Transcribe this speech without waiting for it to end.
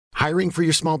Hiring for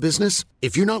your small business?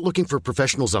 If you're not looking for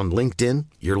professionals on LinkedIn,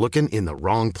 you're looking in the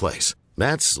wrong place.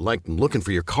 That's like looking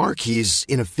for your car keys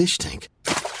in a fish tank.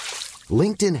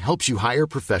 LinkedIn helps you hire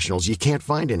professionals you can't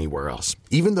find anywhere else,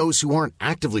 even those who aren't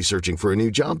actively searching for a new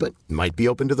job but might be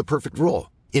open to the perfect role.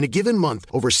 In a given month,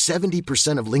 over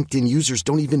 70% of LinkedIn users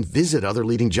don't even visit other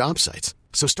leading job sites.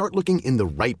 So start looking in the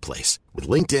right place. With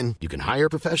LinkedIn, you can hire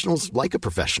professionals like a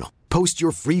professional. Post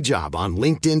your free job on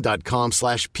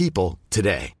linkedin.com/people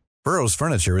today. Burrow's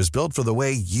furniture is built for the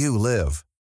way you live.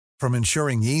 From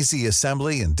ensuring easy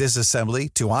assembly and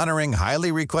disassembly to honoring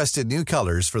highly requested new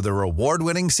colors for their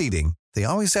award-winning seating, they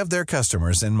always have their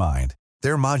customers in mind.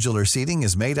 Their modular seating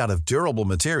is made out of durable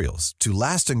materials to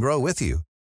last and grow with you.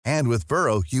 And with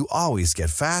Burrow, you always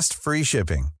get fast, free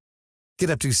shipping.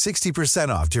 Get up to 60%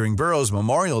 off during Burrow's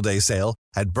Memorial Day sale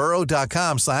at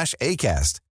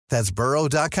burrow.com/ACAST. That's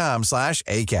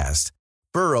burrow.com/ACAST.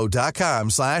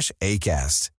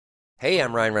 burrow.com/ACAST. Hey,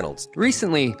 I'm Ryan Reynolds.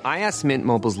 Recently, I asked Mint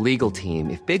Mobile's legal team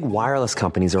if big wireless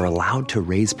companies are allowed to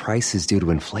raise prices due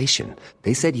to inflation.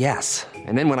 They said yes.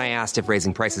 And then when I asked if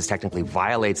raising prices technically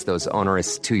violates those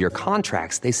onerous two-year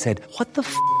contracts, they said, "What the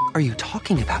f*** are you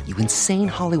talking about, you insane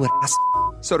Hollywood ass?"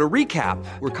 So to recap,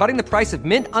 we're cutting the price of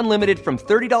Mint Unlimited from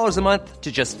 $30 a month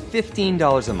to just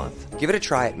 $15 a month. Give it a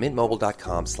try at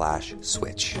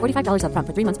mintmobile.com/switch. $45 up front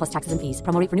for 3 months plus taxes and fees.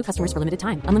 Promo rate for new customers for limited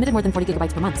time. Unlimited more than 40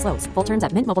 gigabytes per month. Slows full terms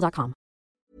at mintmobile.com.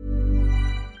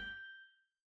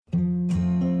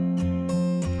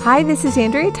 Hi, this is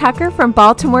Andrea Tucker from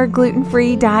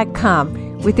BaltimoreGlutenFree.com.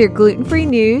 With your gluten-free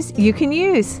news you can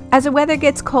use. As the weather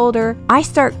gets colder, I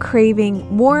start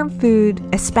craving warm food,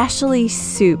 especially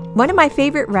soup. One of my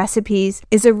favorite recipes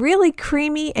is a really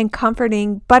creamy and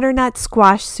comforting butternut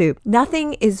squash soup.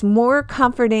 Nothing is more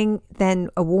comforting than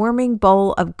a warming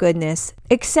bowl of goodness,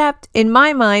 except in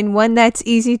my mind, one that's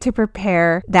easy to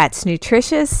prepare, that's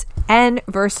nutritious and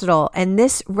versatile, and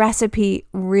this recipe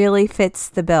really fits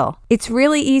the bill. It's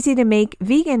really easy to make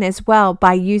vegan as well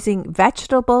by using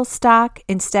vegetable stock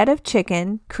instead of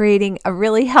chicken, creating a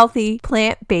really healthy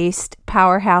plant-based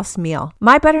powerhouse meal.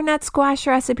 My butternut squash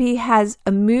recipe has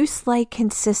a mousse-like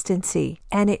consistency,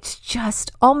 and it's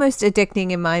just almost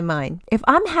addicting in my mind. If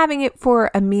I'm having it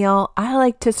for a meal, I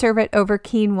like to serve it over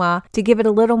quinoa to give it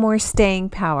a little more staying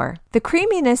power. The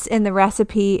creaminess in the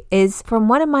recipe is from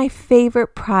one of my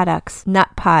favorite products, Nut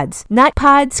Pods. Nut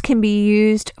Pods can be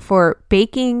used for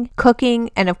baking, cooking,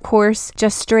 and of course,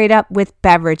 just straight up with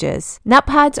beverages. Nut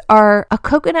Pods are a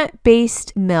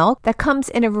coconut-based milk that comes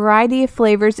in a variety of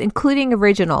flavors, including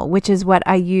original, which is what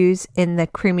I use in the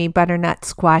creamy butternut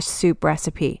squash soup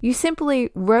recipe. You simply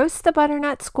roast the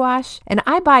butternut squash, and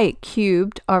I buy it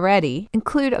cubed already.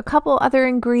 Include a couple other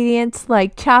ingredients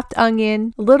like chopped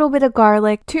onion, a little bit of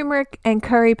garlic, turmeric and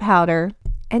curry powder,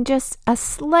 and just a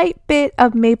slight bit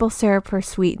of maple syrup for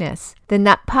sweetness. The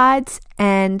nut pods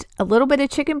and a little bit of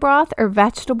chicken broth or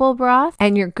vegetable broth,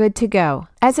 and you're good to go.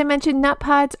 As I mentioned, nut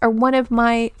pods are one of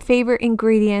my favorite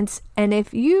ingredients, and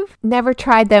if you've never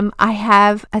tried them, I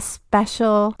have a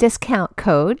special discount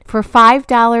code for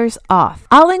 $5 off.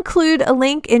 I'll include a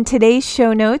link in today's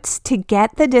show notes to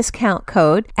get the discount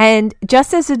code, and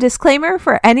just as a disclaimer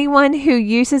for anyone who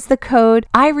uses the code,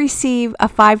 I receive a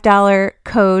 $5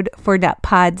 code for nut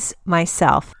pods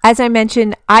myself. As I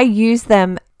mentioned, I use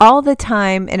them all the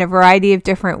time in a variety of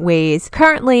different ways.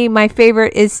 Currently, my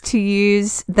favorite is to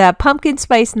use the pumpkin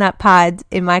spice nut pods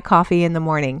in my coffee in the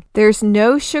morning. There's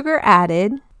no sugar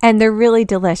added, and they're really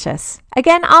delicious.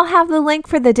 Again, I'll have the link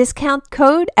for the discount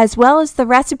code as well as the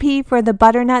recipe for the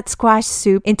butternut squash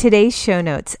soup in today's show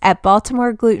notes at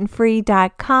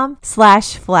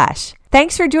BaltimoreGlutenFree.com/flash.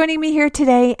 Thanks for joining me here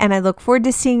today, and I look forward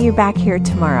to seeing you back here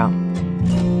tomorrow.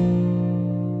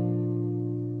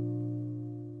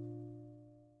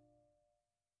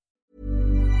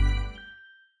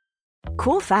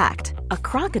 Cool fact, a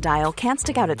crocodile can't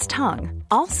stick out its tongue.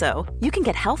 Also, you can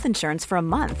get health insurance for a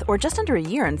month or just under a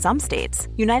year in some states.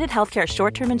 United Healthcare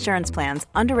short-term insurance plans,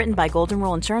 underwritten by Golden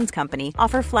Rule Insurance Company,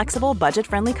 offer flexible,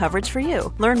 budget-friendly coverage for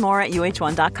you. Learn more at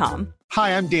UH1.com.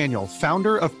 Hi, I'm Daniel,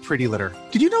 founder of Pretty Litter.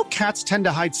 Did you know cats tend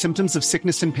to hide symptoms of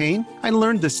sickness and pain? I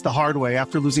learned this the hard way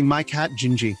after losing my cat,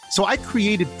 Gingy. So I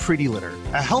created Pretty Litter,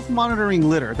 a health monitoring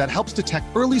litter that helps detect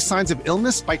early signs of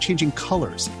illness by changing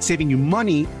colors, saving you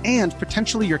money and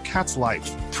potentially your cat's life.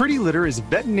 Pretty Litter is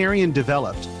veterinarian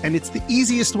developed, and it's the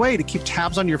easiest way to keep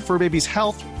tabs on your fur baby's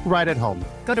health right at home.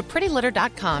 Go to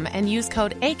prettylitter.com and use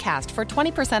code ACAST for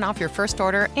 20% off your first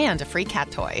order and a free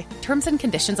cat toy. Terms and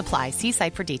conditions apply. See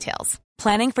site for details.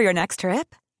 Planning for your next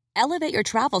trip? Elevate your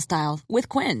travel style with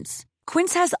Quince.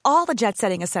 Quince has all the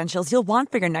jet-setting essentials you'll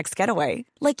want for your next getaway,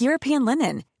 like European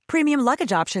linen, premium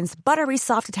luggage options, buttery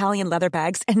soft Italian leather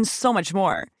bags, and so much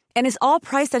more. And is all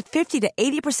priced at 50 to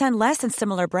 80% less than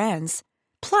similar brands.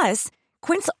 Plus,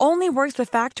 Quince only works with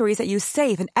factories that use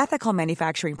safe and ethical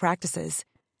manufacturing practices.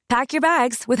 Pack your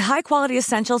bags with high-quality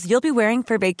essentials you'll be wearing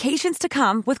for vacations to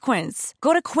come with Quince.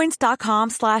 Go to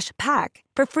quince.com/pack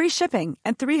for free shipping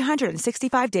and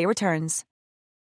 365-day returns.